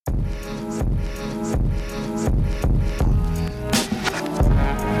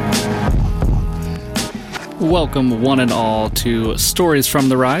Welcome, one and all, to Stories from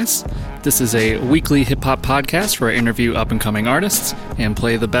the Rise. This is a weekly hip-hop podcast where I interview up-and-coming artists and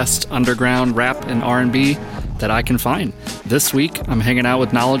play the best underground rap and R&B that I can find. This week, I'm hanging out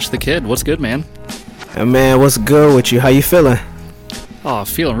with Knowledge the Kid. What's good, man? Hey, man, what's good with you? How you feeling? Oh,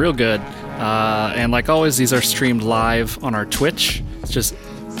 feeling real good. And like always, these are streamed live on our Twitch. It's just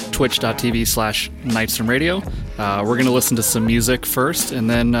twitch.tv/Nightstream Radio. We're going to listen to some music first and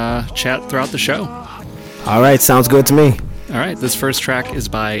then chat throughout the show. All right, sounds good to me. All right, this first track is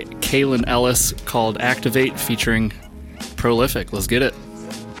by Kaylin Ellis called Activate featuring Prolific. Let's get it.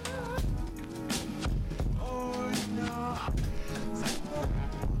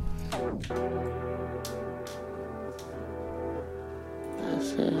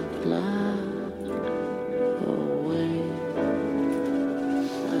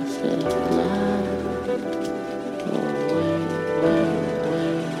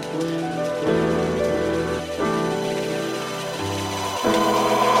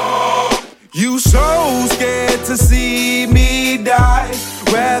 You so scared to see me die.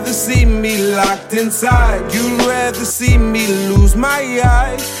 Rather see me locked inside. You'd rather see me lose my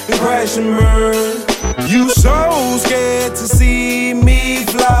eyes than crash and burn. You so scared to see me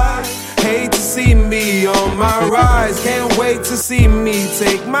fly. Hate to see me on my rise. Can't wait to see me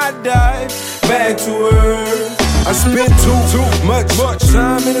take my dive back to earth. I spent too much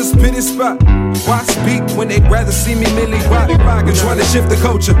time in this pity spot. Why speak when they'd rather see me merely rock and trying to shift the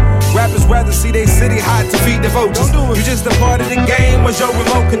culture? Rappers rather see they city hot to feed the vultures. You just a part of the game, was your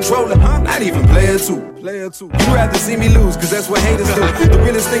remote controller. Not even player two. You rather see me lose, cause that's what haters do. The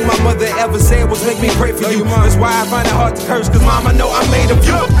realest thing my mother ever said was make me pray for you. That's why I find it hard to curse, cause mama know I'm made of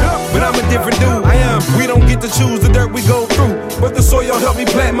you. But I'm a different dude, we don't get to choose the dirt we go through, but the soil helped me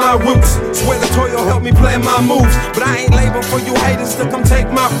plant my roots. Swear the toil helped me plan my moves. But I ain't labor for you haters to come take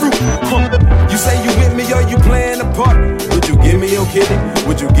my fruit. You say you with me or you playing a part. Would you give me your kidney?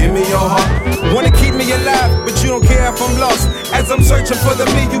 Would you give me your heart? Wanna keep me alive, but you don't care if I'm lost. As I'm searching for the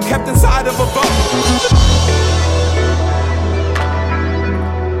me you kept inside of a vault.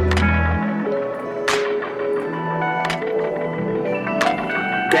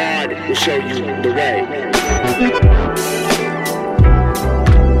 God will show you the way.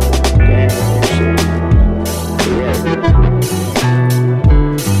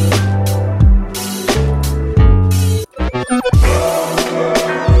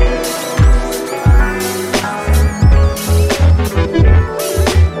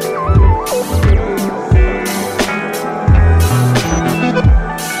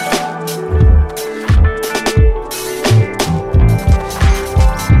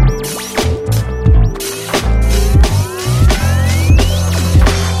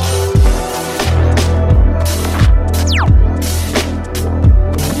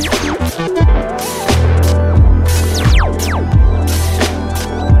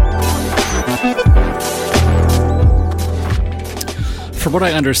 From what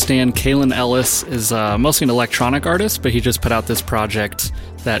I understand, Kaylin Ellis is mostly an electronic artist, but he just put out this project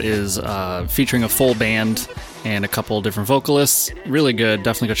that is featuring a full band and a couple different vocalists. Really good.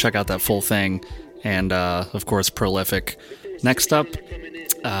 Definitely go check out that full thing. And, of course, Prolific. Next up,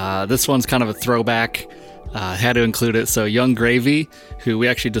 this one's kind of a throwback. Had to include it. So Yung Gravy, who we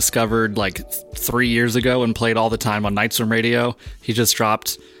actually discovered like 3 years ago and played all the time on Nightstream Radio. He just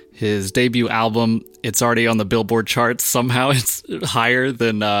dropped his debut album. It's already on the Billboard charts. Somehow it's higher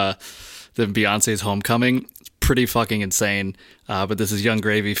than Beyonce's Homecoming. It's pretty fucking insane. But this is Yung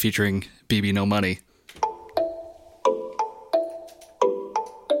Gravy featuring BB No Money.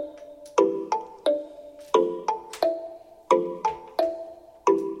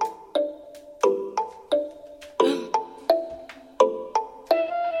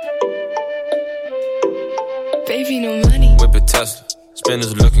 Baby, no money. Whip a Tesla.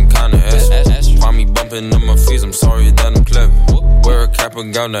 Spinners looking kinda ass. Find me bumping on my fees, I'm sorry that I'm clever. Wear a cap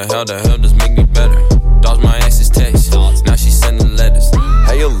and gown, the hell does make me better. Dodge my ex's text, now she sending letters.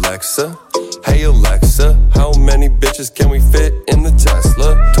 Hey Alexa, how many bitches can we fit in the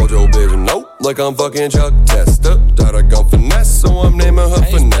Tesla? Told your bitch nope, like I'm fucking Chuck Testa. That I gon' finesse, so I'm naming her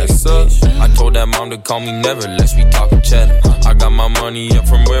Vanessa. I told that mom to call me never, let's be talking cheddar. I got my money up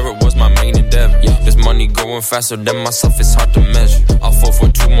from where it was my main endeavor. This money going faster than myself, it's hard to measure. I'll fall for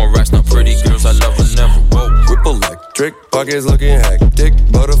 2 more racks, now pretty girls, I love her never. Whoa. Whip electric, pockets looking hectic.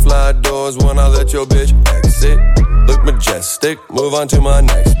 Butterfly doors when I let your bitch exit. Look majestic, move on to my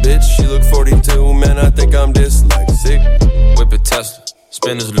next bitch. She look 42, man, I think I'm dyslexic. Whip a Tesla,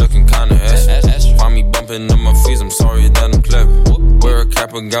 spinners looking kinda ass. Find me bumping on my fees, I'm sorry that I'm clever. Wear a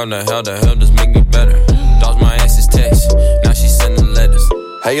cap and gown, the hell does make me better. Dodge my ex's text, now she sending letters.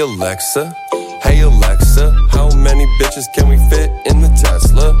 Hey Alexa, Hey Alexa, how many bitches can we fit in the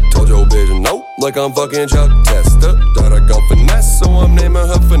Tesla? Told your bitch nope, like I'm fucking Chuck Testa. Thought I got finesse, so I'm naming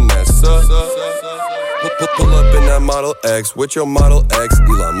her Vanessa. Pull up in that Model X with your Model X.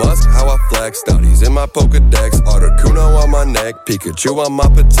 Elon Musk, how I flex. Stouties in my Pokedex. Articuno on my neck. Pikachu on my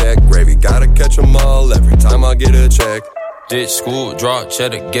Protect. Gravy, gotta catch them all every time I get a check. Ditch school, draw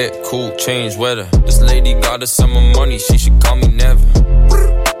cheddar, get cool, change weather. This lady got us some money, she should call me never.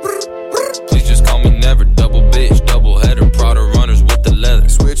 Please just call me never. Double bitch, double header, Prada runners with the leather.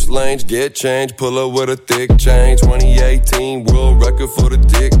 Switch lanes, get change, pull up with a thick chain. 2018 world record for the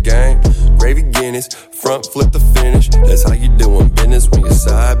dick gang. Gravy Guinness, front flip the finish. That's how you doing business when your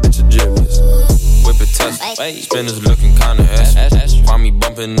side bitch a gymnast. Whip it test, spinners looking kinda ass. Find me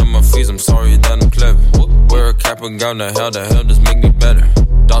bumping on my fees, I'm sorry that I'm clever. Wear a cap and gown, the hell does make me better.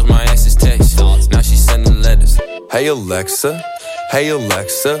 Dodge my ass's text, now she sending letters. Hey Alexa,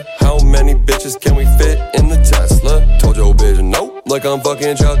 how many bitches can we fit in the Tesla? Told your bitch nope, like I'm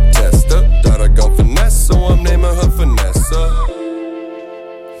fucking Chuck Testa. Thought I got finesse, so I'm naming her Vanessa.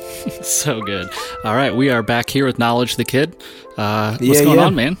 So good. All right, we are back here with Knowledge the Kid. What's going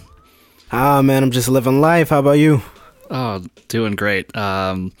on, man? Man, I'm just living life. How about you? Oh, doing great.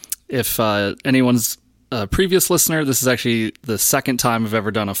 If anyone's a previous listener, this is actually the second time I've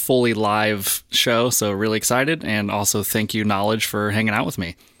ever done a fully live show, so really excited. And also thank you, Knowledge, for hanging out with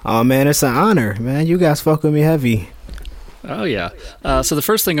me. Oh, man, it's an honor, man. You guys fuck with me heavy. Oh, yeah. So the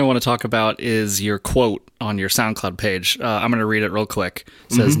first thing I want to talk about is your quote on your SoundCloud page. I'm going to read it real quick.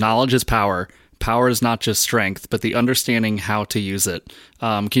 It says, knowledge is power. Power is not just strength, but the understanding how to use it.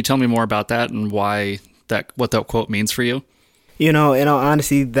 Can you tell me more about that and what that quote means for you? You know, in all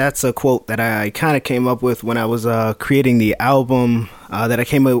honesty, that's a quote that I kind of came up with when I was creating the album that I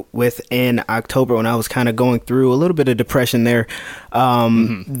came up with in October when I was kind of going through a little bit of depression there.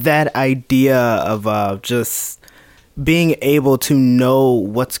 That idea of just being able to know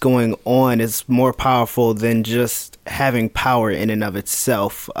what's going on is more powerful than just having power in and of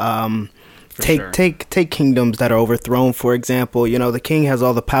itself. Take kingdoms that are overthrown, for example. You know, the king has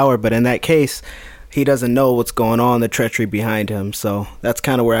all the power, but in that case, he doesn't know what's going on, the treachery behind him. So that's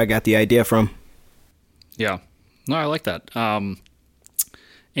kind of where I got the idea from. Yeah. No, I like that. And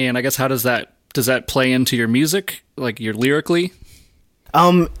I guess does that play into your music, like your lyrically?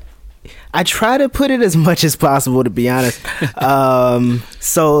 I try to put it as much as possible, to be honest.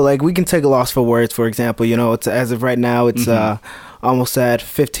 So like we can take a loss for words, for example. You know, it's as of right now, it's almost at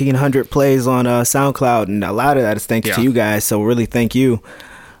 1,500 plays on SoundCloud, and a lot of that is thanks to you guys. So really, thank you.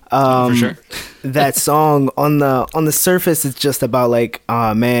 For sure. That song on the surface, it's just about like,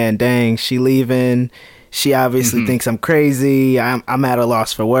 oh man, dang, she leaving. She obviously thinks I'm crazy. I'm at a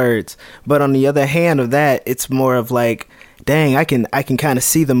loss for words. But on the other hand of that, it's more of like, dang, I can kind of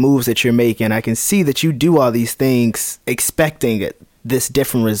see the moves that you're making. I can see that you do all these things expecting this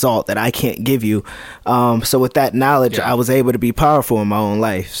different result that I can't give you. So with that knowledge, I was able to be powerful in my own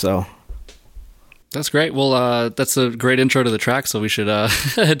life. So that's great. Well, that's a great intro to the track, so we should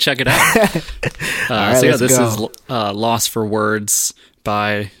check it out. Right, so yeah, this go. is Lost for Words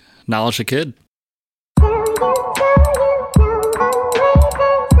by Knowledge the Kid.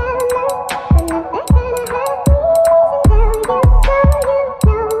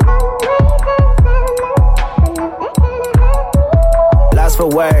 Lost for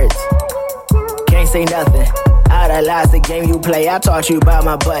words, can't say nothing. I realized the game you play, I taught you about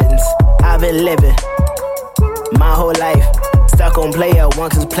my buttons. I've been living my whole life stuck on player one,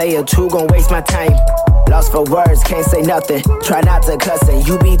 cause player two gon' waste my time. Lost for words, can't say nothing. Try not to cussing.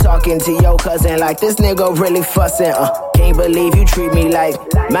 You be talking to your cousin like this nigga really fussing. Can't believe you treat me like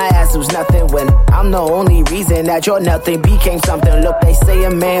my ass was nothing when I'm the only reason that your nothing became something. Look, they say a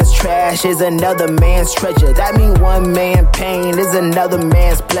man's trash is another man's treasure. That mean one man pain is another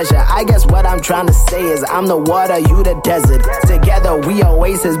man's pleasure. I guess what I'm trying to say is I'm the water, you the desert. Together we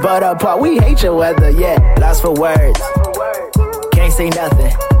oasis, but apart we hate your weather. Yeah, lost for words, can't say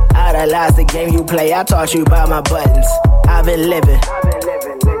nothing. I realized the game you play, I taught you about my buttons. I've been living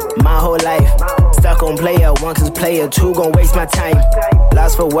my whole life stuck on player one, cause player two gon' waste my time.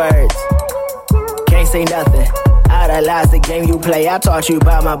 Lost for words, can't say nothing. I realized the game you play, I taught you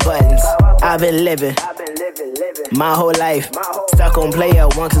about my buttons. I've been living my whole life stuck on player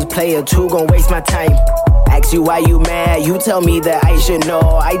one, cause player two gon' waste my time. Ask you why you mad, you tell me that I should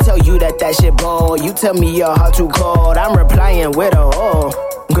know. I tell you that shit bold, you tell me your heart too cold. I'm replying with a oh.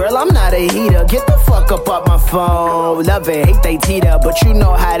 Girl, I'm not a heater, get the fuck up off my phone. Love and hate, they teeter, but you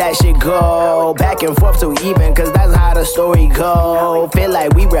know how that shit go. Back and forth so even, cause that's how the story go. Feel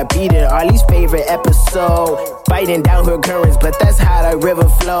like we repeated our least favorite episode. Fighting down her currents, but that's how the river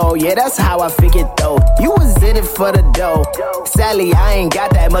flow. Yeah, that's how I figured though. You was in it for the dough. Sally, I ain't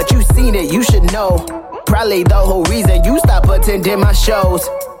got that much, you seen it, you should know. Probably the whole reason you stopped attending my shows.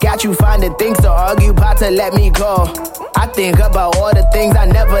 Got you finding things to argue, about to let me go. I think about all the things I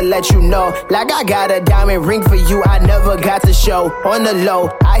never let you know. Like I got a diamond ring for you I never got to show. On the low,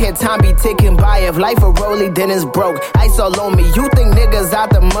 I hear time be ticking by. If life a rollie, then it's broke. Ice all on me, you think niggas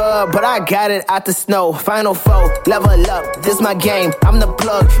out the mud, but I got it out the snow. Final foe, level up, this my game, I'm the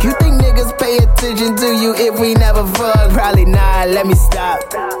plug. You think niggas pay attention to you if we never fuck? Probably not, let me stop,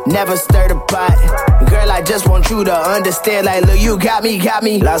 never stir the pot. Girl, I just want you to understand, like, look, you got me.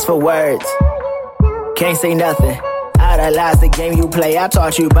 Lost for words, can't say nothing. I realize the game you play, I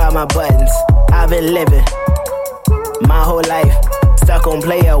taught you about my buttons. I've been living my whole life stuck on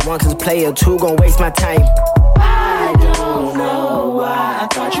player one, cause player two gon' waste my time. I don't know why I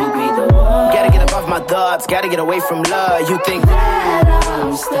thought you'd be the one. Gotta get up off my thoughts, gotta get away from love. You think that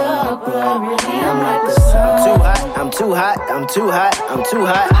I'm stuck, but really I'm like the sun. Too hot, I'm too hot, I'm too hot, I'm too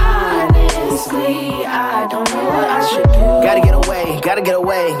hot. Honestly, I don't know what I should do. Gotta get away, gotta get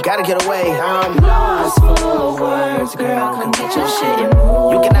away, gotta get away. I'm lost for words, girl, come get your shit and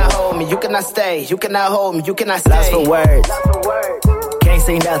move. You cannot hold me, you cannot stay, you cannot hold me, you cannot stay. Lost for words, can't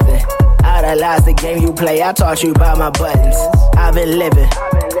say nothing. I realize the game you play, I taught you about my buttons. I've been living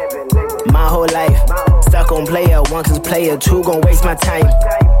my whole life stuck on player one, cause player two gon' waste my time.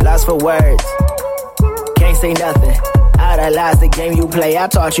 Lost for words, can't say nothing. I realize the game you play, I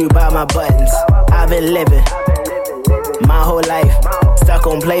taught you about my buttons. I've been living my whole life stuck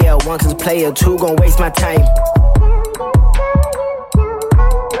on player one, cause player two gon' waste my time.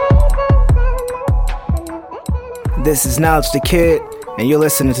 This is Knowledge the Kid, and you're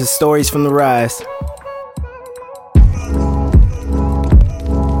listening to Stories from the Rise.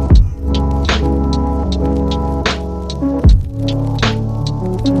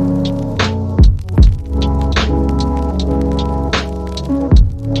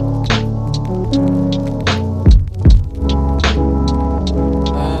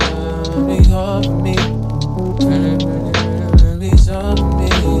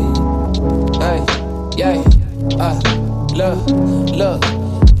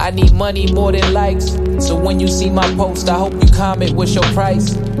 Money more than likes. So when you see my post, I hope you comment what's your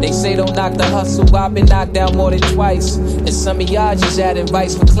price. They say don't knock the hustle, I've been knocked down more than twice. And some of y'all just add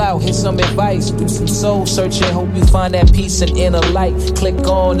advice for clout, hit some advice. Do some soul searching, hope you find that peace and inner light. Click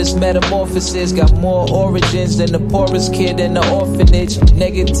on this metamorphosis, got more origins than the poorest kid in the orphanage.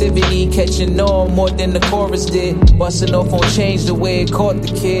 Negativity catching on more than the chorus did. Busting off on change the way it caught the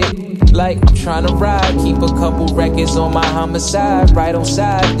kid. Like I'm trying to ride, keep a couple records on my homicide. Right on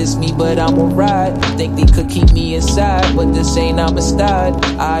side, this me but I'm a ride. Think they could keep me inside, but this ain't Amistad.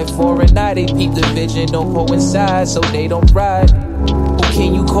 Eye for an eye, they peep the vision, don't coincide, so they don't ride. Who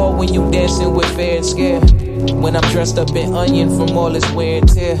can you call when you dancing with fear and scare? When I'm dressed up in onion from all this wear and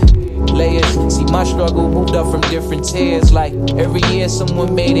tear. Layers, see my struggle moved up from different tiers. Like every year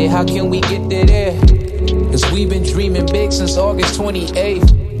someone made it, how can we get there? Cause we've been dreaming big since August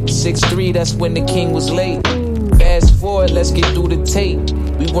 28th. 6'3", that's when the king was late. Fast forward, let's get through the tape.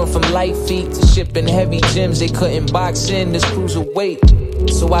 We went from light feet to shipping heavy gems. They couldn't box in this cruiserweight.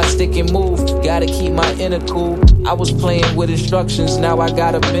 So I stick and move, gotta keep my inner cool. I was playing with instructions, now I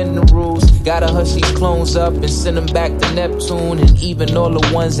gotta bend the rules. Gotta hush these clones up and send them back to Neptune. And even all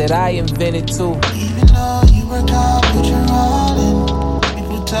the ones that I invented too. Even though you work hard, put your all in.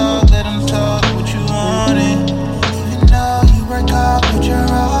 People talk, let them talk what you wanted. Even though you work hard, put your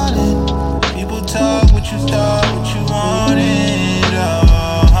all in. People talk what you thought, what you wanted.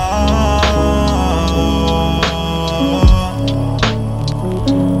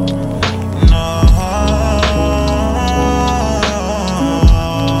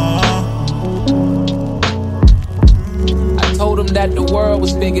 That the world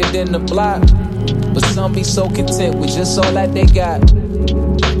was bigger than the block, but some be so content with just all that they got.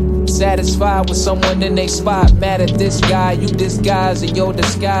 Satisfied with someone in they spot. Mad at this guy, you disguise in your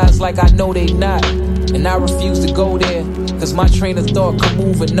disguise like I know they not. And I refuse to go there, cause my train of thought could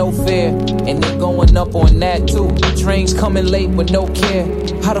move with no fear. And they going up on that too. Trains coming late with no care.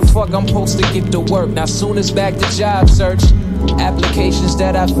 How the fuck I'm supposed to get to work? Now soon as back to job search. Applications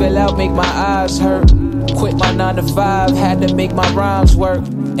that I fill out make my eyes hurt. Quit my 9 to 5, had to make my rhymes work.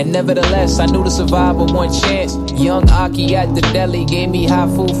 And nevertheless, I knew to survive with one chance. Young Aki at the deli gave me hot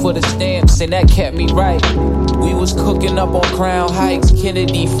food for the stamps, and that kept me right. We was cooking up on Crown Heights.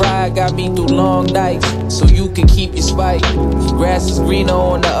 Kennedy Fried got me through long nights, so you can keep your spite. Grass is greener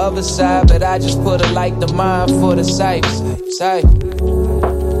on the other side, but I just put a light to mine for the sight.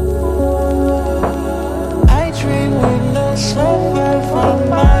 I dream with no smoke right from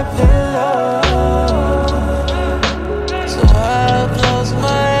my pillow, so I close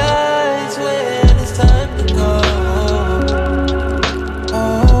my eyes when it's time to go.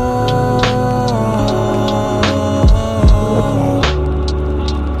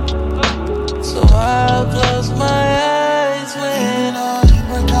 So I'll close my eyes when you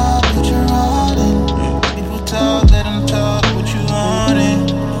work hard, put your all in. People talk, let them talk what you want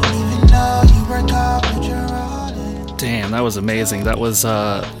it. Even though you work hard, put your all in. Damn, that was amazing. That was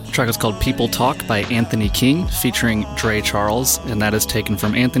the track was called People Talk by Anthony King, featuring Dre Charles, and that is taken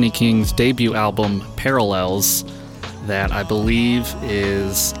from Anthony King's debut album Parallels, that I believe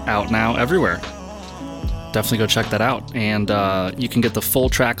is out now everywhere. Definitely go check that out. And you can get the full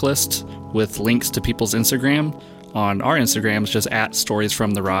track list with links to people's Instagram on our Instagrams, just at Stories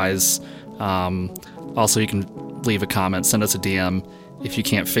from the Rise. Also, you can leave a comment, send us a DM if you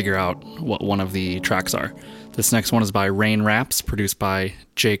can't figure out what one of the tracks are. This next one is by Rain Raps, produced by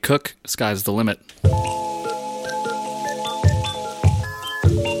Jay Cook. Sky's the limit.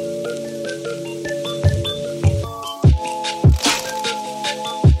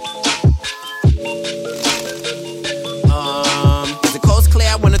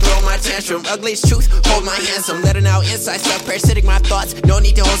 Ugliest truth, hold my handsome. Letting out inside stuff, parasitic my thoughts. No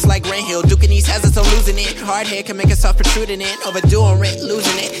need to host like Grant Hill. Duking these hazards, I'm losing it. Hard hair can make us soft protruding it. Overdoing rent,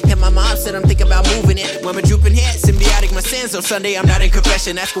 losing it. And my mom said I'm thinking about moving it. Mama drooping head, symbiotic my sins. On Sunday I'm not in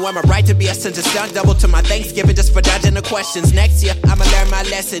confession. Asking why my right to be a sentence stunt. Double to my Thanksgiving just for dodging the questions. Next year I'ma learn my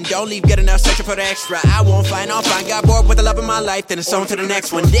lesson. Don't leave good enough searching for the extra. I won't find, I'll find. Got bored with the love of my life, then it's on to the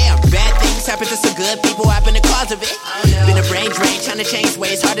next one. Damn, bad things happen to some good people. I've been the cause of it. Been a brain drain, trying to change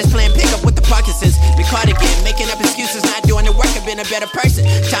ways. Hardest playing pickup with the Parkinson's. Been caught again, making up excuses, not doing the work. I've been a better person.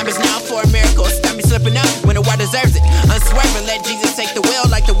 Time is now for a miracle. Stop me slipping up when the world deserves it. Unswerving, let Jesus take the wheel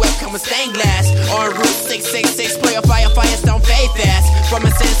like the webcam with stained glass. On Route 666, play a fire, don't fade fast. From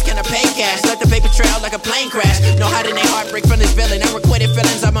my sins, can I pay cash? Let the paper trail like a plane crash. No hiding a heartbreak from this villain. Unrequited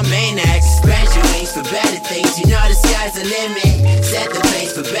feelings are my main act. Spread your wings for better things. You know the sky's the limit. Set the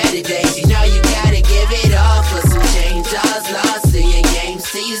pace for better days. You know you gotta give it all for some change. All's lost in your game.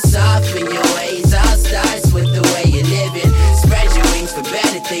 See you soften your ways. All starts with the way you're living. Spread your wings for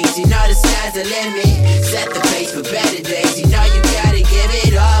better things. You know the sky's the limit. Set the pace for better days. You know you gotta give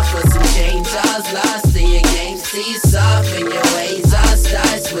it all for some change. All's lost in your game. See you soften your ways. All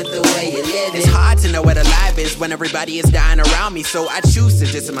starts with the way you're living. It's hard to know what alive is when everybody is dying around me. So I choose to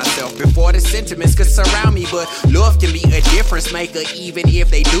distance myself before the sentiments could surround me. But love can be a difference maker even if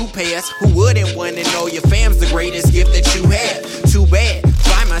they do pay us. Who wouldn't want to know your fam's the greatest gift that you had? Too bad.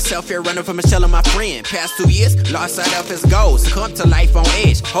 Find myself here running from Michelle and my friend. Past 2 years, lost sight of his goals. Come to life on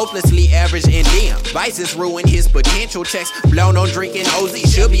edge, hopelessly average and dim. Vices ruin his potential. Checks blown on drinking OZ.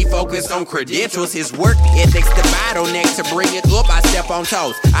 Should be focused on credentials. His work ethics the bottleneck. To bring it up, I step on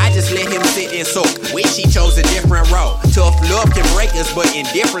toes. I just let him sit and soak. Wish he chose a different role. Tough love can break us, but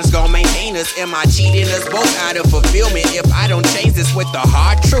indifference gon' maintain us. Am I cheating us both out of fulfillment if I don't change this with the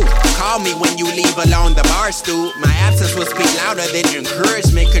hard truth? Call me when you leave alone the bar stool. My absence will speak louder than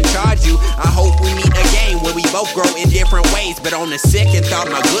encouragement can charge you. I hope we meet again when we both grow in different ways. But on the second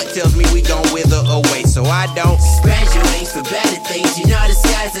thought, my gut tells me we gon' wither away. So I don't spread your wings for better things. You know the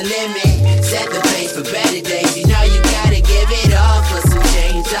sky's the limit. Set the pace for better days. You know you gotta give it all for some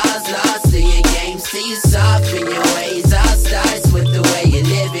change. All's lost in your game. See you soften your ways. All starts with the way you're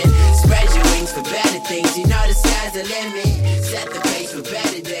living. Spread your wings for better things. You know the sky's the limit. Set the pace for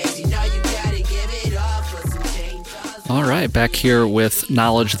better days. You know you gotta give it all for some change. All right, back here with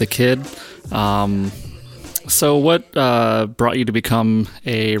Knowledge the Kid. So what brought you to become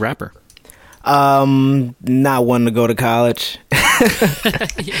a rapper? Not wanting to go to college.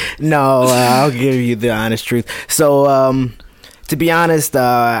 No, I'll give you the honest truth. So, to be honest,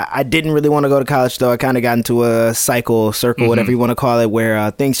 I didn't really want to go to college, though. I kind of got into a circle, whatever you want to call it,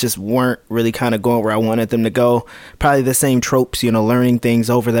 where things just weren't really kind of going where I wanted them to go. Probably the same tropes, learning things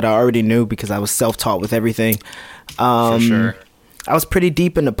over that I already knew because I was self-taught with everything. For sure. I was pretty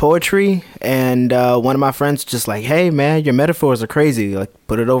deep into poetry, and one of my friends just like, hey, man, your metaphors are crazy. Like,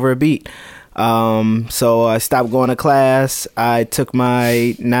 put it over a beat. So I stopped going to class. I took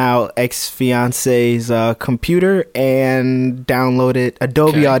my now ex-fiance's computer and downloaded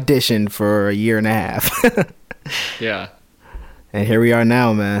Adobe Audition for a year and a half. Yeah. And here we are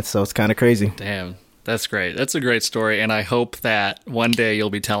now, man. So it's kind of crazy. Damn, that's great. That's a great story. And I hope that one day you'll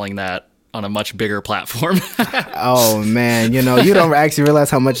be telling that on a much bigger platform. Oh, man. You don't actually realize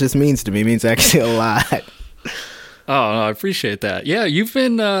how much this means to me. It means actually a lot. Oh, no, I appreciate that. Yeah, you've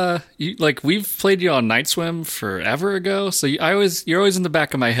been we've played you on Night Swim forever ago, so you're always in the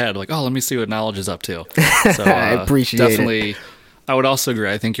back of my head, like, oh, let me see what Knowledge is up to. So I appreciate definitely, I would also agree.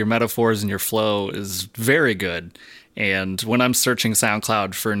 I think your metaphors and your flow is very good. And when I'm searching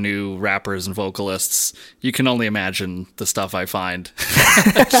SoundCloud for new rappers and vocalists, you can only imagine the stuff I find.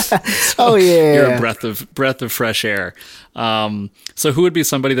 Oh yeah, you're a breath of fresh air. So who would be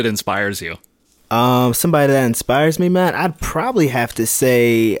somebody that inspires you? Somebody that inspires me, man, I'd probably have to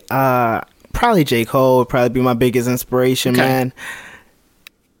say, probably J. Cole would probably be my biggest inspiration, man.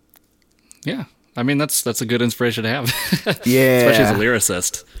 Yeah, I mean that's a good inspiration to have. Yeah, especially as a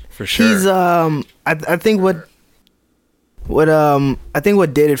lyricist, for sure. He's I think what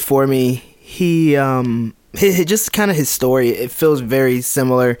did it for me, he just kind of his story, it feels very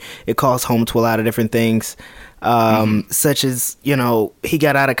similar. It calls home to a lot of different things. Such as, he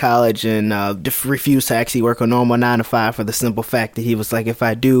got out of college and refused to actually work a normal 9-to-5 for the simple fact that he was like, if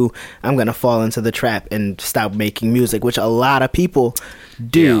I do, I'm going to fall into the trap and stop making music, which a lot of people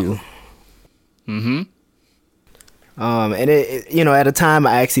do. Yeah. Mm-hmm. And at a time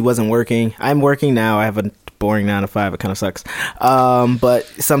I actually wasn't working. I'm working now. I have a boring 9-to-5. It kind of sucks. But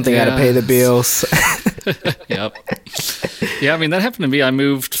something had to pay the bills. Yep. Yeah, I mean, that happened to me. I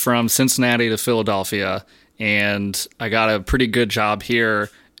moved from Cincinnati to Philadelphia, and I got a pretty good job here.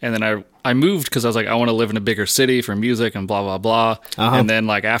 And then I moved because I was like, I want to live in a bigger city for music and blah, blah, blah. Uh-huh. And then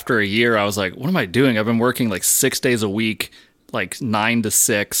after a year, I was like, what am I doing? I've been working 6 days a week, 9 to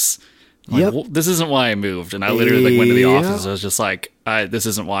 6. Well, this isn't why I moved. And I literally went to the office. I was just like, this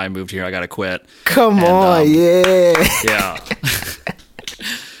isn't why I moved here. I got to quit. Come on. Yeah.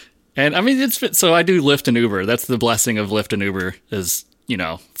 And I mean, so I do Lyft and Uber. That's the blessing of Lyft and Uber is,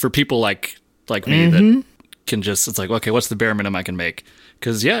 for people like me that can just, it's like, okay, what's the bare minimum I can make?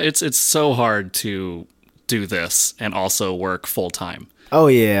 Because it's so hard to do this and also work full time. Oh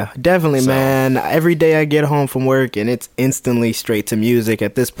yeah, definitely, man. Every day I get home from work and it's instantly straight to music.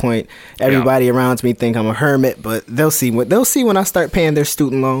 At this point, everybody around me think I'm a hermit, but they'll see when I start paying their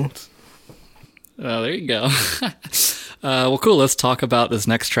student loans. Oh, there you go. Well, cool. Let's talk about this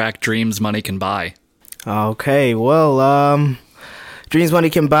next track, Dreams Money Can Buy. Okay, well, Dreams Money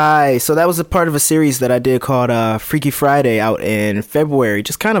Can Buy. So that was a part of a series that I did called Freaky Friday out in February,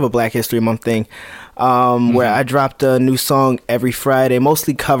 just kind of a Black History Month thing. Where I dropped a new song every Friday,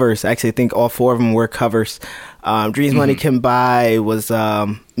 mostly covers. Actually, I think all 4 of them were covers. Dreams Money Can Buy was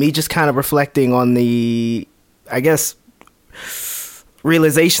me just kind of reflecting on the, I guess,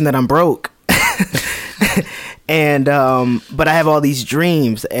 realization that I'm broke. And but I have all these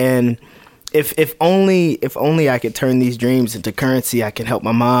dreams, and if only I could turn these dreams into currency, I can help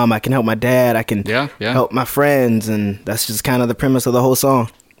my mom, I can help my dad, I can help my friends, and that's just kind of the premise of the whole song.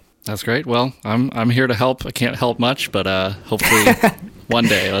 That's great. Well, I'm here to help. I can't help much, but hopefully one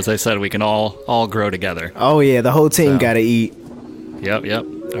day, as I said, we can all grow together. Oh yeah, the whole team got to eat. Yep.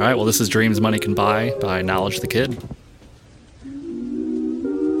 All right. Well, this is Dreams Money Can Buy by Knowledge the Kid.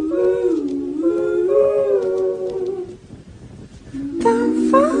 Don't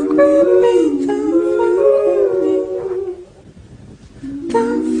fuck with me.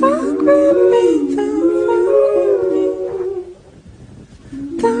 Don't fuck with me.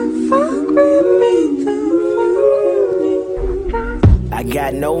 Don't fuck with me. I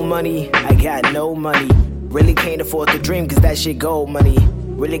got no money. Really can't afford to dream, cause that shit gold money.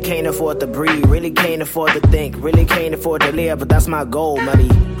 Really can't afford to breathe, really can't afford to think, really can't afford to live, but that's my goal money.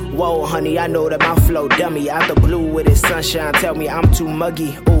 Whoa, honey, I know that my flow dummy. Out the blue with its sunshine, tell me I'm too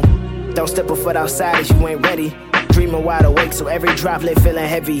muggy. Ooh, don't step a foot outside if you ain't ready. Dreaming wide awake, so every droplet feeling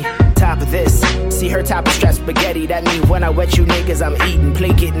heavy. Top of this, see her top of strap spaghetti. That means when I wet you niggas, I'm eating,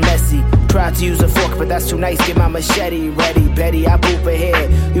 play getting messy. Try to use a fork, but that's too nice, get my machete ready. Betty, I poop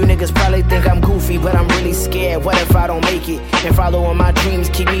ahead. You niggas probably think I'm goofy, but I'm really scared. What if I don't make it? And following my dreams,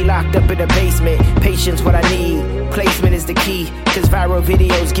 keep me locked up in the basement. Patience, what I need. Placement is the key, cause viral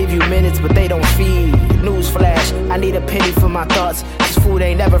videos give you minutes, but they don't feed. Newsflash, I need a penny for my thoughts, cause food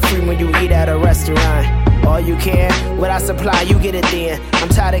ain't never free when you eat at a restaurant. All you can, what I supply, you get it then. I'm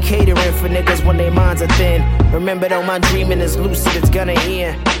tired of catering for niggas when their minds are thin. Remember though, my dreaming is lucid, it's gonna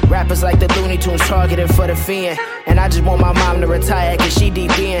end. Rappers like the Looney Tunes targeting for the fin. And I just want my mom to retire, cause she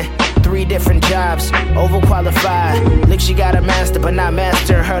deep in 3 different jobs, overqualified. Look, she got a master, but not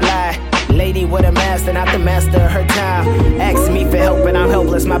mastering her lie. Lady with a master, not the master of her time. Asking me for help and I'm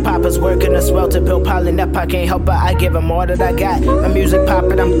helpless. My papa's working a swelter, pill piling up. I can't help it. I give him all that I got. My music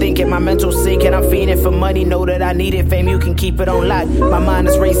popping, I'm thinking. My mental sinking, I'm fiending for money. Know that I need it. Fame, you can keep it on lock. My mind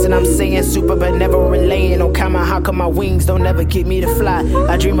is racing, I'm singing super, but never relaying. Oh, come on, how come my wings don't ever get me to fly?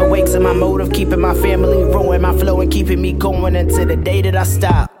 I dream awakes in my motive, keeping my family ruined, my flow and keeping me going until the day that I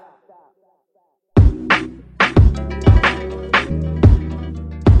stop.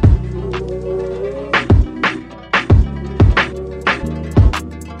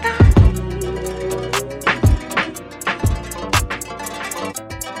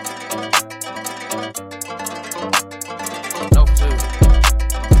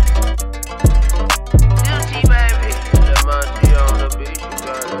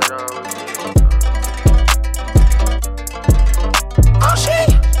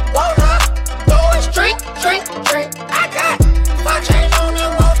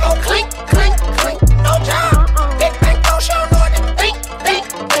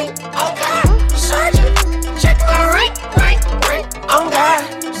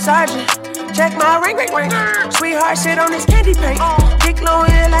 Sweetheart sit on this candy paint. Dick low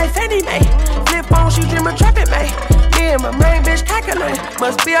in like Fannie Mae. Flip on, she dream of trapping me. Me and my main bitch calculate.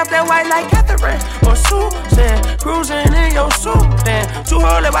 Must be off that white like Catherine or Susan. Cruising in your suit. Damn, too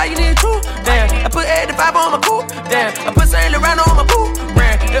holy, why you need two? Damn, I put 85 on my coupe. Damn, I put Saint Laurent on my boot.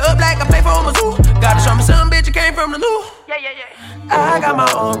 Brand it up like I play for my zoo. Gotta show me some bitch you came from the loo. I got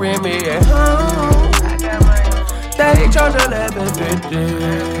my own Remy at home. They charge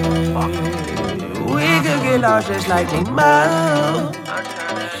 $11.50. We could get lost just like they mouth.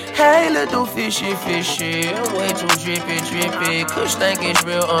 Hey, little fishy, fishy. I'm way too drippy. Kush think it's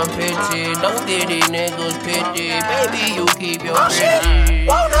real unpitty. Don't get these niggas pity. Baby, you keep your pretty.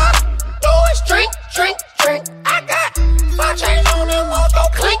 Won't up, do is drink. I got 5 chains on them, walls go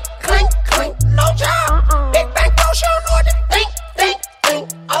clink. No job. Big bank, no show, know what to think.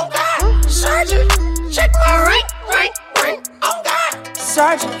 Oh God, Sergeant, check my ring. Oh God,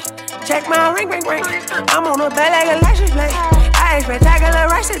 Sergeant. Check my ring. I'm on a bed like a license plate. I ain't spectacular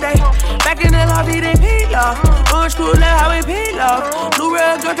rice today. Back in the lobby, they peel off. Orange school, let how we peel off. Blue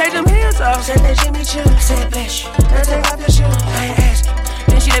rug, go take them heels off. Said that Jimmy chill. I said bless you. Now take off your shoe. I ain't asking.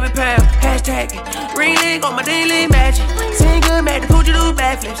 Then she let me pound. Hashtag it. Ring link on my daily magic. Sing good, make the coochie do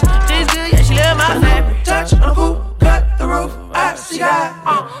backflips. Jeans good, yeah, she love my fabric. Touch on the pool, cut the roof. I see God.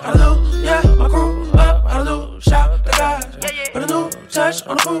 Hallelujah, my crew up. Hallelujah, shout to God. Hallelujah. Touch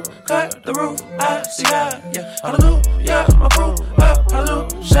on the pool, cut the roof, I see God, yeah. Hallelujah, my crew up,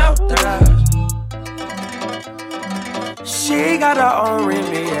 hallelujah, shout to God. She got her own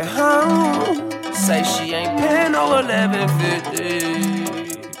Remy at home. Say she ain't paying no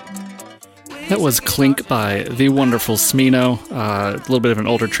 $11.50. That was Clink by The Wonderful Smino. A little bit of an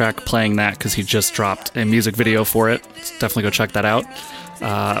older track, playing that because he just dropped a music video for it. So definitely go check that out.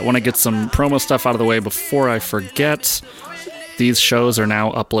 I want to get some promo stuff out of the way before I forget. These shows are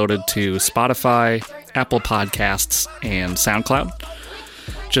now uploaded to Spotify, Apple Podcasts, and SoundCloud.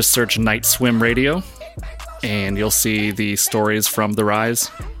 Just search Night Swim Radio, and you'll see the Stories from the Rise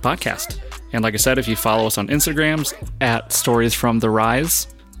podcast. And like I said, if you follow us on Instagrams, at Stories from the Rise,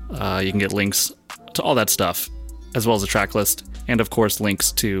 you can get links to all that stuff, as well as a track list, and of course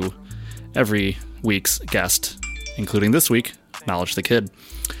links to every week's guest, including this week, Knowledge the Kid.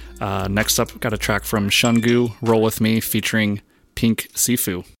 Next up, got a track from Shungu, Roll With Me, featuring Pink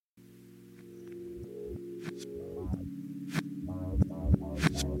Sifu.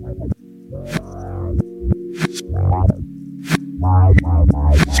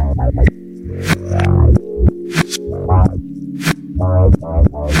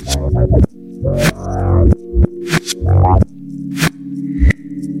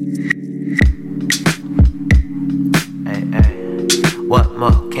 What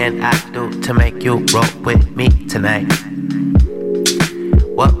more can I do to make you roll with me tonight?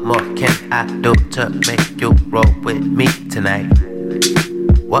 What more can I do to make you roll with me tonight?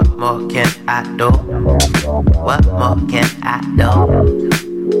 What more can I do? What more can I do?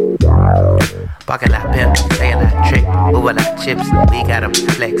 Parking lot pimp, saying that trick, move a lot chips, we got 'em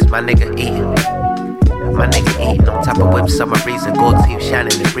flex, my nigga eatin'. My nigga eating on top of whips, some reason. Gold teeth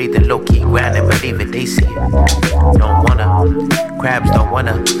shining and breathing, low key grinding, believe it, they see it. Don't wanna, crabs don't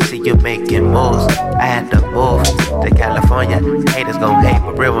wanna see you making moves. I had to move to California. Haters gon' hate,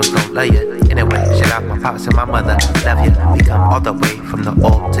 but real ones gon' love you. Anyway, shout out my pops and my mother, love you. We come all the way from the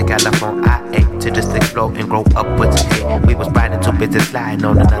old to California. I ain't to just explode and grow upwards. Hey, we was riding too busy sliding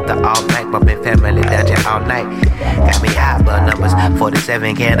on another all night, bumping family dungeon all night. Got me high blood numbers,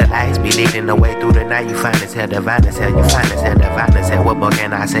 47 candlelights, be leading the way through the night. You fine as hell, divine as hell, you fine as hell, divine as hell. What more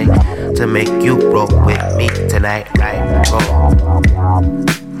can I say to make you roll with me tonight? Right, roll,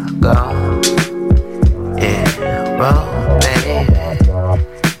 go, yeah, roll, baby,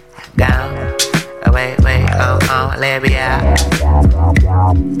 down. Wait, let me out.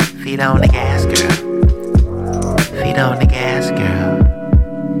 Feet on the gas, girl. Feet on the gas, girl.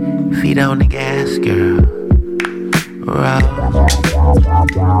 Feet on the gas, girl. Roll.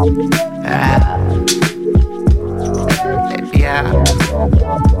 Let me out.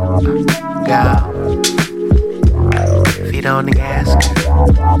 Go. Feet on the gas, girl.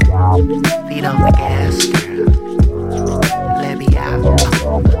 Feet on the gas, girl. Let me out.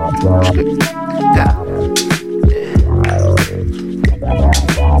 Go.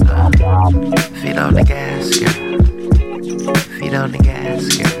 Feet on the gas, girl. Feet on the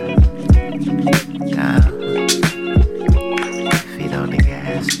gas, girl. Feet on the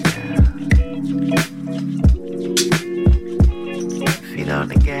gas, girl. Feet on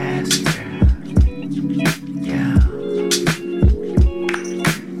the gas, girl. Yeah.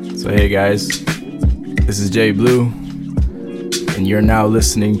 So hey guys, this is Jay Blue, and you're now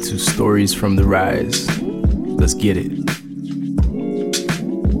listening to Stories from the Rise. Let's get it.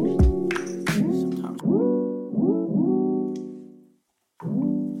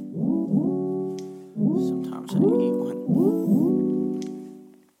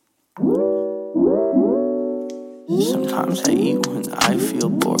 Sometimes I eat when I feel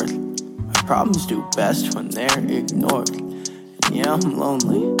bored. My problems do best when they're ignored. And yeah, I'm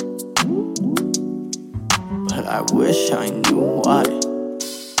lonely, but I wish I knew why.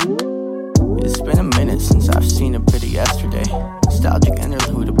 It's been a minute since I've seen a bit of yesterday. Nostalgic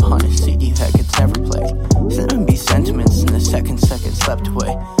interlude upon a CD that gets never played. Sending me sentiments in the second slept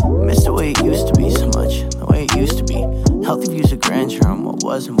away. I miss the way it used to be so much, the way it used to be. Healthy views of grandeur on what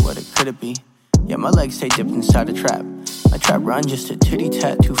was and what it could be. Yeah, my legs stay dipped inside a trap. My trap run just a titty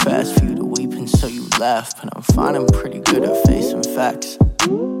tat too fast for you to weep and so you laugh. But I'm fine, I'm pretty good at facing facts.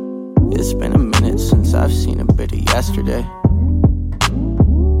 It's been a minute since I've seen a bit of yesterday.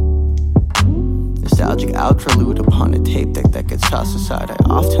 Nostalgic outrolude upon a tape deck that gets tossed aside. I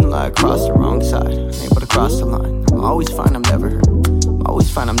often lie across the wrong side, unable to cross the line. I'm always fine, I'm never hurt. I'm always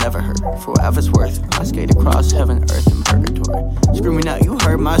fine, I'm never hurt. For whatever it's worth, I skate across heaven, earth, and purgatory. Screaming out, you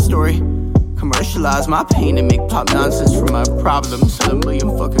heard my story. Commercialize my pain and make pop nonsense for my problems. Sell a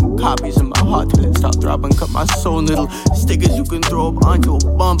million fucking copies in my heart till it stop throbbing. Cut my soul in little stickers you can throw up onto a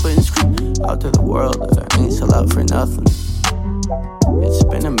bumper and scream out to the world that I ain't sell out for nothing. It's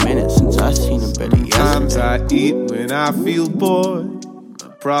been a minute since I seen a bit of yesterday. Sometimes I eat when I feel bored. My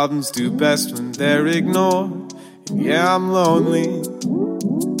problems do best when they're ignored. And yeah, I'm lonely.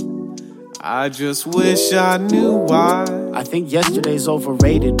 I just wish I knew why. I think yesterday's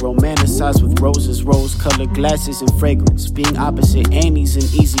overrated. Romanticized with roses, rose-colored glasses, and fragrance. Being opposite Annie's and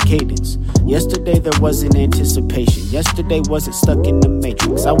easy cadence. Yesterday there wasn't anticipation. Yesterday wasn't stuck in the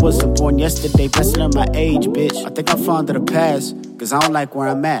matrix. I wasn't born yesterday, best learn my age, bitch. I think I'm fond of the past, cause I don't like where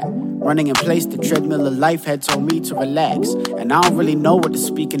I'm at. Running in place, the treadmill of life had told me to relax. And I don't really know what to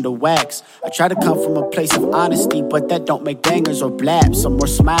speak in the wax. I try to come from a place of honesty, but that don't make bangers or blabs. Some more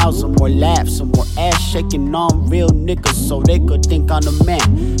smiles, some more laughs, some more ass shaking on real niggas so they could think I'm the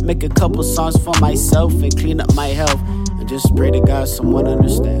man. Make a couple songs for myself and clean up my health. And just pray to God someone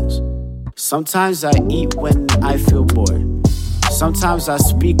understands. Sometimes I eat when I feel bored. Sometimes I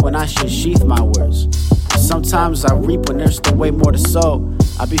speak when I should sheath my words. Sometimes I reap when there's still way more to sow.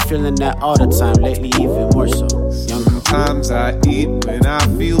 I be feeling that all the time, lately even more so. Sometimes I eat when I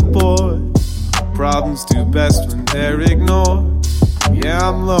feel bored. Problems do best when they're ignored. Yeah,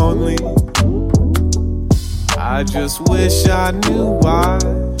 I'm lonely. I just wish I knew why.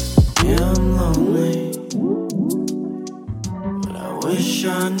 Yeah, I'm lonely, but I wish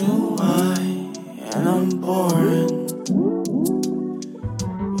I knew why. And I'm boring,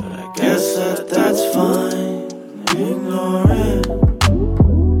 but I guess that's fine. Ignore it.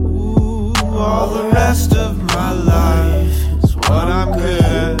 All the rest of my life is what I'm good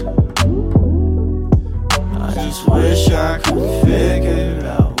at. I just wish I could figure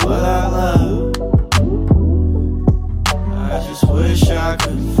out what I love. I just wish I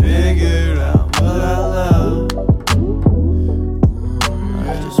could figure out what I love.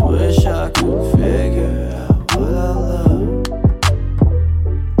 I just wish I could figure out what I love.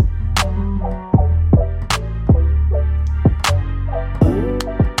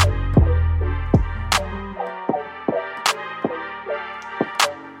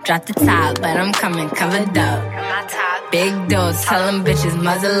 Drop the top, but I'm coming covered up. Big dog, tell them bitches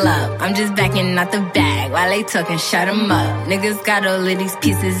muzzle up. I'm just backing out the bag while they talking, shut them up. Niggas got all of these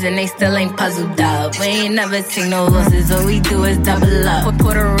pieces and they still ain't puzzled up. We ain't never take no losses, all we do is double up.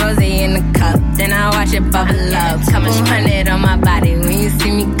 Pour the rosé in the cup, then I watch it bubble up. Couple hundred on my body when you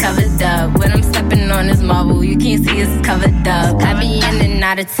see me covered up. When I'm stepping on this marble, you can't see it's covered up. I be in and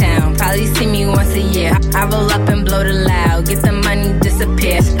out of town, probably see me once a year. I roll up and blow the loud, get the money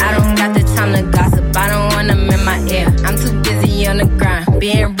disappear. I don't got the time to gossip, I don't want them in my ear. I'm too busy on the grind,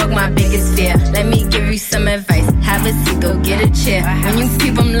 being broke my biggest fear. Let me give you some advice, have a seat, go get a chair. When you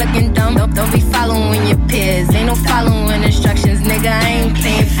peep, I'm looking dumb, don't be following your peers. Ain't no following instructions, nigga, I ain't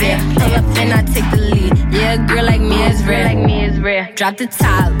playing fair. Pull up and I take the lead, yeah, a girl like me is rare. Drop the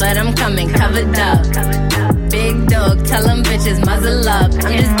top, but I'm coming covered up. Big dog, tell them bitches muzzle up.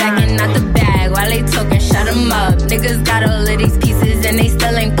 I'm just backing out the bag while they talking, shut them up. Niggas got all of these pieces and they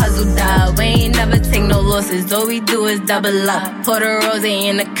still ain't puzzled up. We ain't never take no losses, all we do is double up. Pour the rosé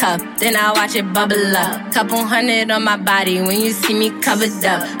in the cup, then I watch it bubble up. Couple hundred on my body when you see me covered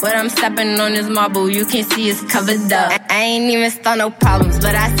up. When I'm stepping on this marble, you can see it's covered up. I ain't even start no problems,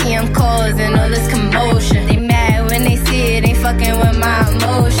 but I see them causing all this commotion. They mad when they see it, ain't fucking with my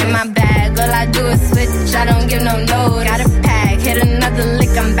emotion. My bag, all I do is switch, I don't give no notice. Got a pack, hit another lick,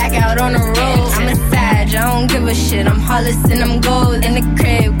 I'm back out on the road. I'm a Sag, I don't give a shit, I'm heartless and I'm gold. In the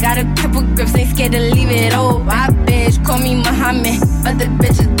crib, got a couple grips, ain't scared to leave it old. My bitch, call me Muhammad, but the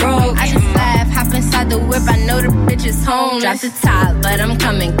bitch is broke. I just laugh, hop inside the whip, I know the bitch is home. Drop the top, but I'm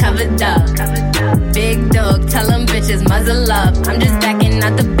coming covered up. Big dog, tell them bitches muzzle up. I'm just backing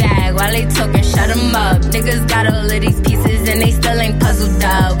out the bag while they talking, shut them up. Niggas got all of these pieces and they still ain't puzzled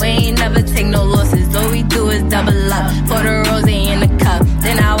up. We ain't never take no losses, all we do is double up. Pour the rosé in the cup,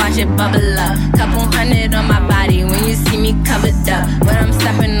 then I watch it bubble up. Couple hundred on my body when you see me covered up. When I'm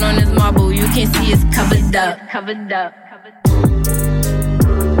stepping on this marble, you can see it's covered up. Covered up.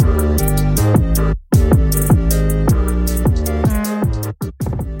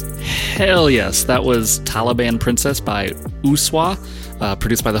 Hell yes, that was Taliban Princess by Uswa,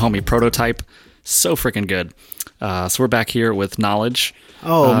 produced by the homie Prototype. So freaking good. So we're back here with Knowledge.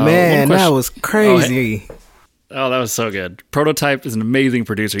 Oh man, that was crazy. Oh, that was so good. Prototype is an amazing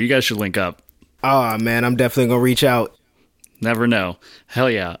producer. You guys should link up. Oh man, I'm definitely gonna reach out. Never know.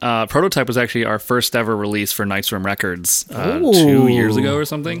 Hell yeah. Prototype was actually our first ever release for Nights Room Records 2 years ago or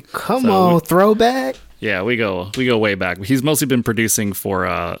something. Come on, throwback. Yeah, we go way back. He's mostly been producing for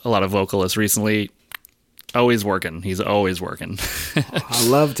a lot of vocalists recently. Always working. He's always working. I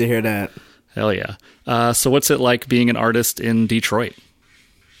love to hear that. Hell yeah. So what's it like being an artist in Detroit?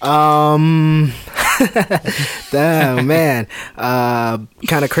 Damn, man. Kind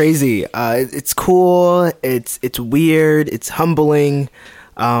of crazy. It's cool. It's weird. It's humbling.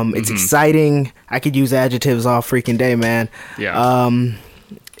 It's exciting. I could use adjectives all freaking day, man. Yeah.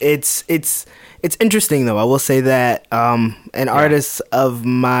 It's interesting though. I will say that an artist of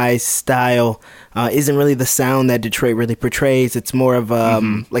my style isn't really the sound that Detroit really portrays. It's more of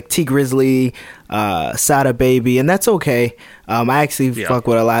like T Grizzly, Sada Baby, and that's okay. I actually fuck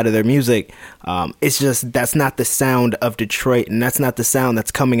with a lot of their music. It's just that's not the sound of Detroit, and that's not the sound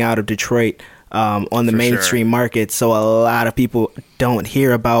that's coming out of Detroit on the mainstream market. So a lot of people don't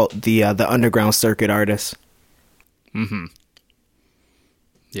hear about the underground circuit artists. Mm-hmm.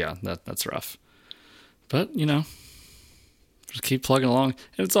 Yeah, that's rough. But, you know, just keep plugging along.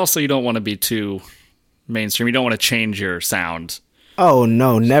 And it's also, you don't want to be too mainstream. You don't want to change your sound. Oh,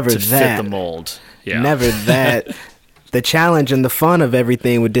 no, never to that. fit the mold. Yeah. Never that. The challenge and the fun of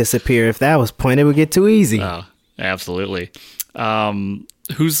everything would disappear. If that was point, it would get too easy. Oh, absolutely.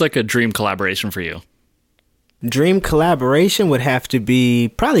 Who's like a dream collaboration for you? Dream collaboration would have to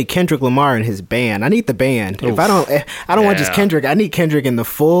be probably Kendrick Lamar and his band. I need the band. Oof. If I don't want just Kendrick. I need Kendrick in the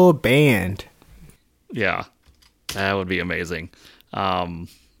full band. Yeah, that would be amazing.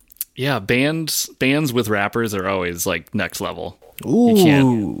 Yeah, bands with rappers are always like next level.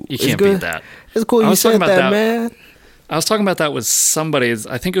 Ooh, you can't beat that. It's cool you said that, man. I was talking about that with somebody.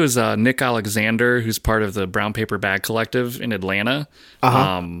 I think it was Nick Alexander, who's part of the Brown Paper Bag Collective in Atlanta.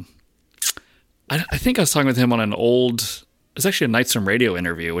 I think I was talking with him on it's actually a Nights Room Radio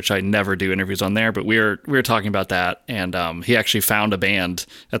interview, which I never do interviews on there, but we were talking about that, and he actually found a band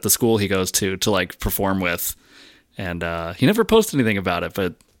at the school he goes to like perform with, and he never posted anything about it,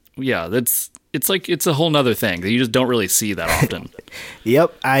 but yeah, it's a whole nother thing that you just don't really see that often.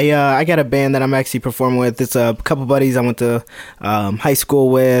 Yep, I got a band that I'm actually performing with. It's a couple buddies I went to high school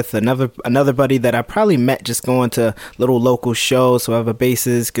with. Another buddy that I probably met just going to little local shows. So I have a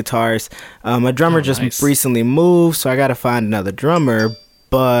bassist, guitarist. My drummer recently moved, so I got to find another drummer.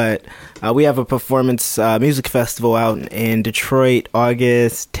 but we have a performance music festival out in Detroit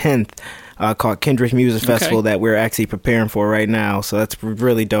August 10th called Kendrick Music Festival that we're actually preparing for right now. So that's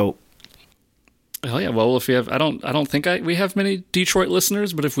really dope. Oh yeah, well, if we have, I don't think we have many Detroit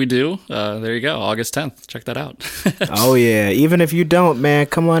listeners, but if we do, there you go, August 10th. Check that out. Oh yeah, even if you don't, man,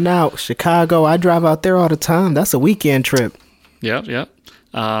 come on out. Chicago, I drive out there all the time. That's a weekend trip. Yep.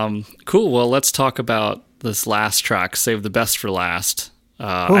 Cool. Well, let's talk about this last track, Save the Best for Last.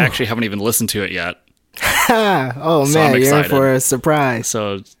 I actually haven't even listened to it yet. Oh so man, you're in for a surprise.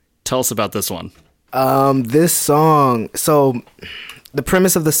 So tell us about this one. This song. So the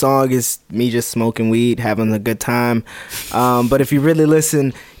premise of the song is me just smoking weed, having a good time. But if you really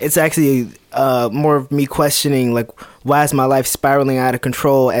listen, it's actually more of me questioning, like, why is my life spiraling out of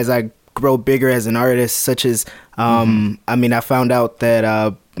control as I grow bigger as an artist, such as, I mean, I found out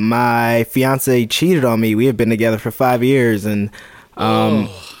that my fiance cheated on me. We had been together for 5 years, and,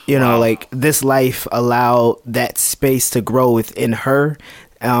 you know, like, this life allowed that space to grow within her.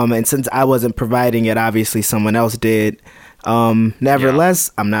 And since I wasn't providing it, obviously someone else did.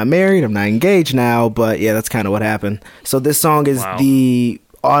 Nevertheless, I'm not married, I'm not engaged now, but yeah, that's kind of what happened. So this song is the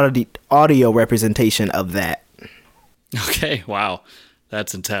audio representation of that. Okay, wow.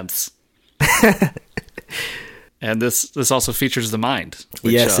 That's intense. And this also features The Mind,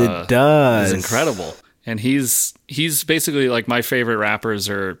 which yes, it does. is incredible. And he's basically like my favorite rappers,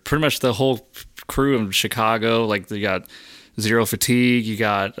 are pretty much the whole crew of Chicago. Like, you got Zero Fatigue, you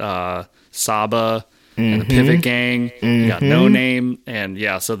got Saba, and the Pivot Gang, you got No Name, and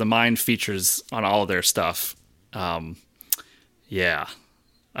yeah, so The Mind features on all of their stuff. Yeah.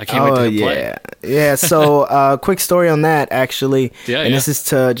 I can't wait to play. Yeah, so quick story on that, actually. And this is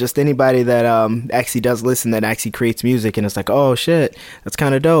to just anybody that actually does listen, that actually creates music, and it's like, oh shit, that's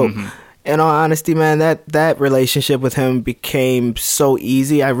kind of dope. In all honesty, man, that relationship with him became so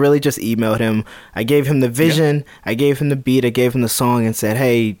easy. I really just emailed him. I gave him the vision, I gave him the beat, I gave him the song, and said,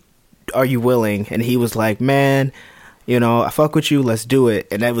 hey, are you willing? And he was like, man, you know, I fuck with you, let's do it.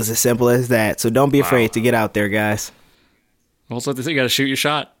 And that was as simple as that. So don't be afraid to get out there, guys. Also, you gotta shoot your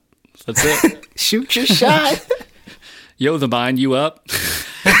shot. That's it. Shoot your shot. Yo, The Mind, you up?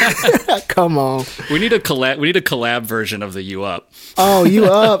 Come on. We need a collab version of the You Up. Oh, You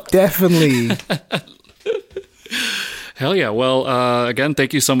Up, definitely. Hell yeah. Well, again,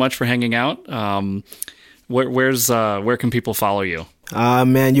 thank you so much for hanging out. Where can people follow you?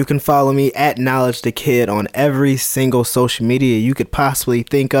 Man, you can follow me at Knowledge the Kid on every single social media you could possibly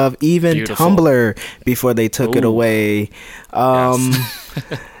think of, even Beautiful. Tumblr before they took it away.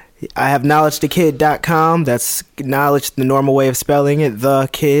 I have knowledgethekid.com. That's knowledge, the normal way of spelling it, the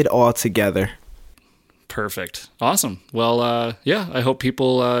kid all together. Perfect. Awesome. Well, yeah, I hope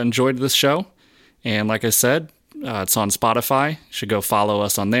people enjoyed this show. And like I said, it's on Spotify. You should go follow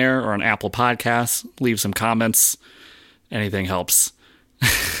us on there, or on Apple Podcasts. Leave some comments. Anything helps.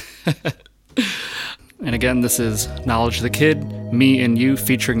 And again, this is Knowledge the Kid, me and you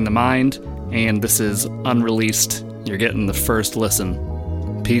featuring The Mind, and this is unreleased. You're getting the first listen.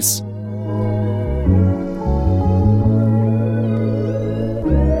 Peace.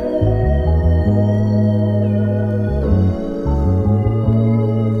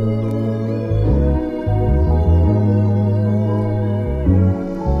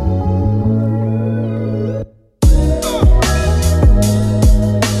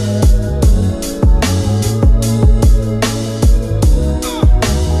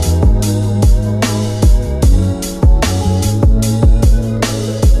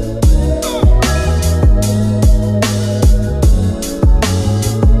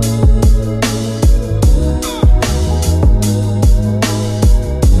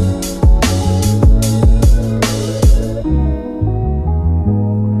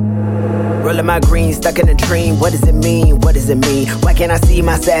 My green stuck in a dream. What does it mean? What does it mean? Why can't I see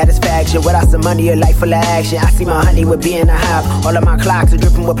my satisfaction without some money or life full of action? I see my honey with being a hive. All of my clocks are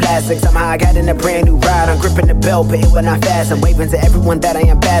dripping with plastic. Somehow I got in a brand new ride. I'm gripping the belt, but it will not fast. I'm waving to everyone that I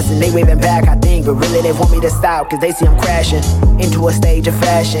am passing. They waving back, I think, but really they want me to stop, cause they see I'm crashing into a stage of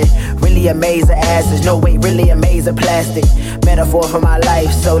fashion. Really amazing asses. No way, really amazing plastic. Metaphor for my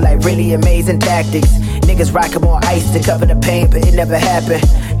life, so like really amazing tactics. Niggas rockin' more ice to cover the pain, but it never happened.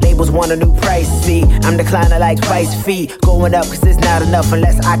 Labels want a new price, see, I'm declining like twice feet. Going up cause it's not enough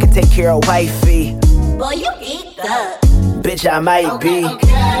unless I can take care of wifey. Boy, you eat the bitch, I might be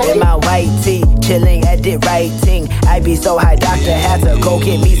in my white tee, chilling at the writing. I be so high, doctor had to go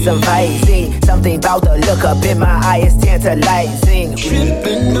get me some Visine. Something about the look up in my eye is tantalizing.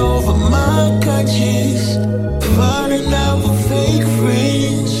 Tripping over my conscience, falling out with fake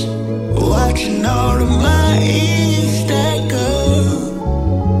friends, watching all of my Insta girl.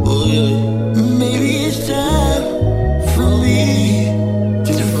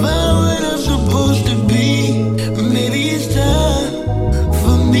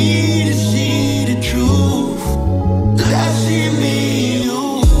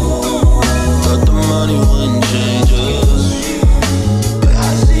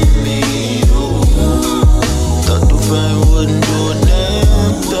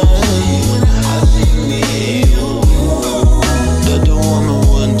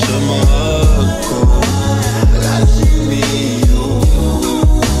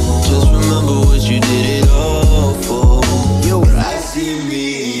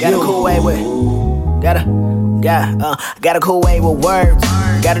 Got a cool way with words.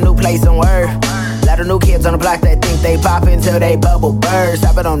 Got a new place on earth. Lot of new kids on the block that think they pop until they bubble burst.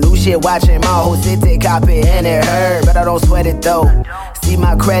 I've been on new shit, watching my whole city copy and it hurt. But I don't sweat it though. See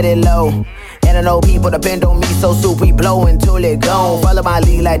my credit low. And I know people depend on me, so soup we blow until it gone. Follow my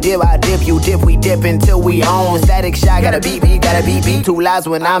lead like dip, I dip, you dip, we dip until we own. Static shot, gotta beat me, gotta beat me. Two lives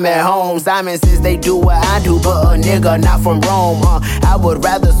when I'm at home. Simon says they do what I do, but a nigga not from Rome. I would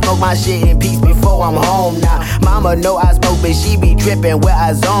rather smoke my shit in peace before I'm home now. Mama know I smoke, but she be tripping where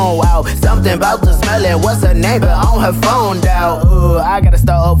I zone out. Something about the smelling, what's her name, but on her phone down. I gotta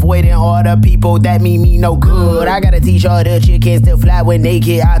start avoiding all the people that mean me no good. I gotta teach all the chickens to fly when they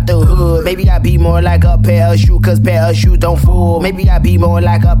get out the hood. Maybe I be more like a pair of shoes, cause pair of shoes don't fool. Maybe I be more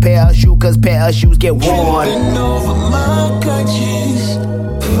like a pair of shoes, cause pair of shoes get worn. Tripping over my crutches,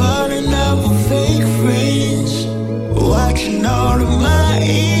 falling out with fake friends, watching all of my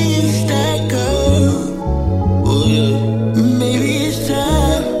ends stack up. Ooh, yeah.